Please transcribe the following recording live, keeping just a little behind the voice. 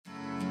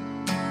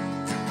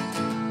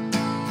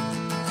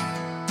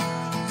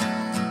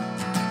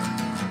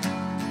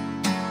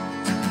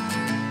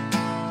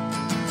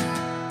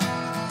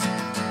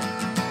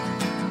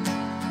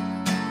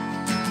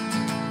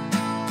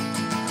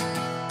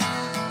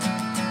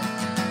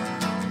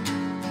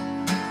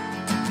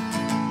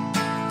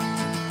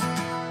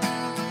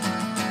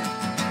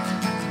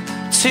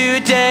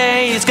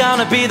Today is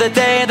gonna be the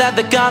day that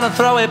they're gonna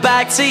throw it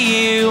back to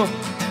you.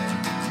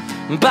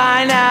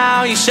 By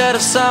now you should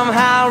have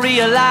somehow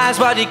realized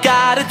what you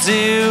gotta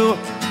do.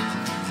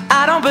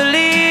 I don't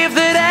believe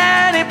that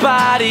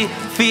anybody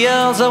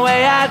feels the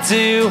way I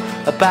do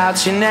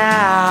about you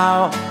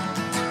now.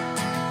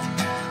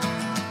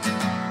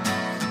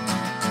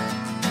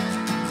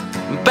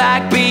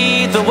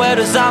 Backbeat, the word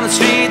is on the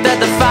street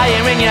that the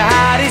fire in your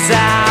heart is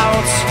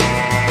out.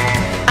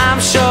 I'm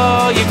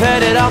sure you've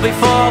heard it all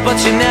before, but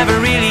you never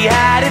really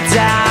had a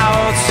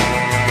doubt.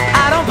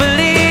 I don't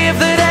believe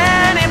that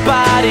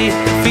anybody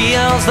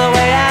feels the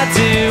way I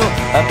do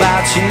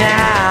about you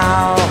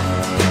now.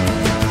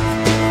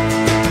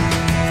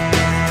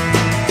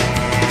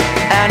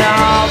 And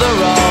all the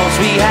roads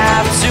we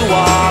have to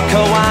walk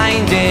are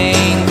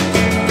winding,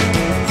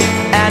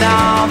 and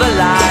all the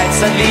lights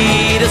that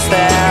lead us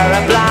there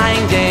are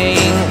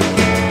blinding.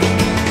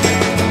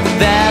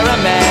 There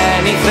are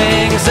many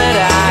things that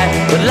I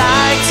would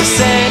like to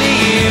say to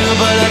you,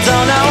 but I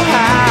don't know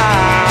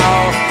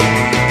how.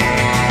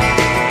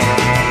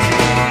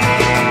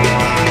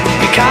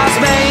 Because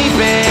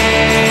maybe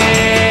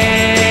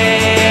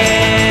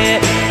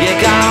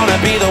you're gonna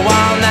be the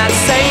one that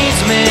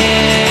saves me.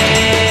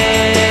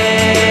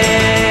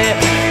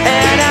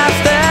 And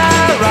after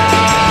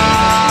all,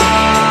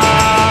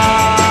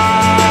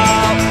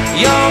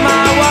 you're my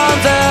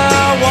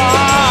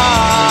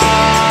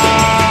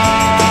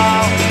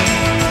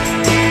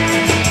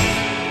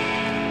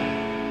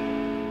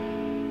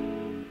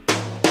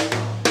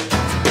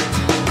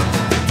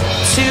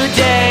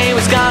today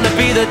was gonna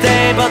be the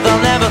day, but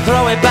they'll never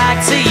throw it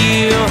back to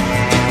you.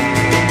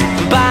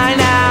 By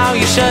now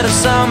you should have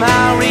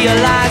somehow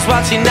realized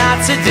what you're not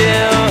to do.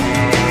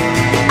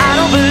 I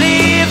don't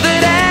believe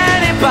that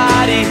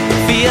anybody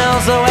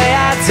feels the way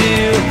I do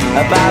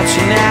about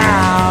you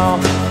now.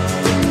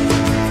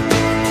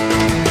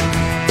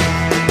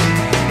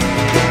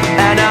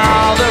 And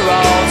all the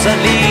roads that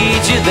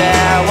lead you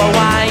there were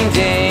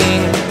winding,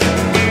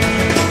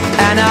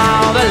 and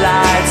all the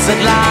lights that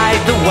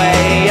light the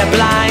way are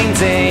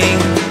blinding.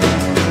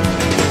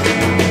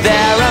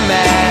 There are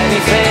many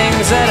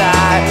things that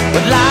I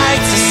would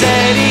like to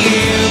say to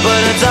you,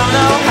 but I don't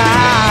know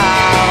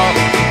how.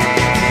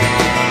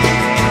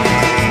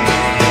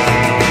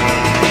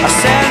 I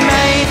said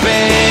maybe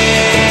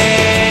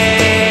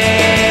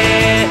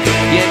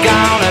you're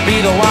gonna be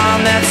the one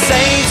that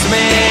saves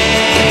me.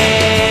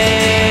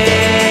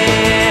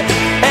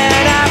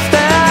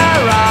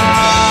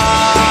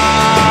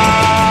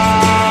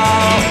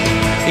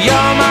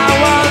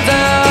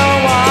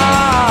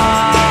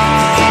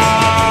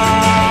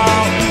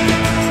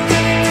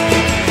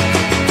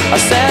 I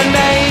said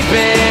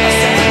maybe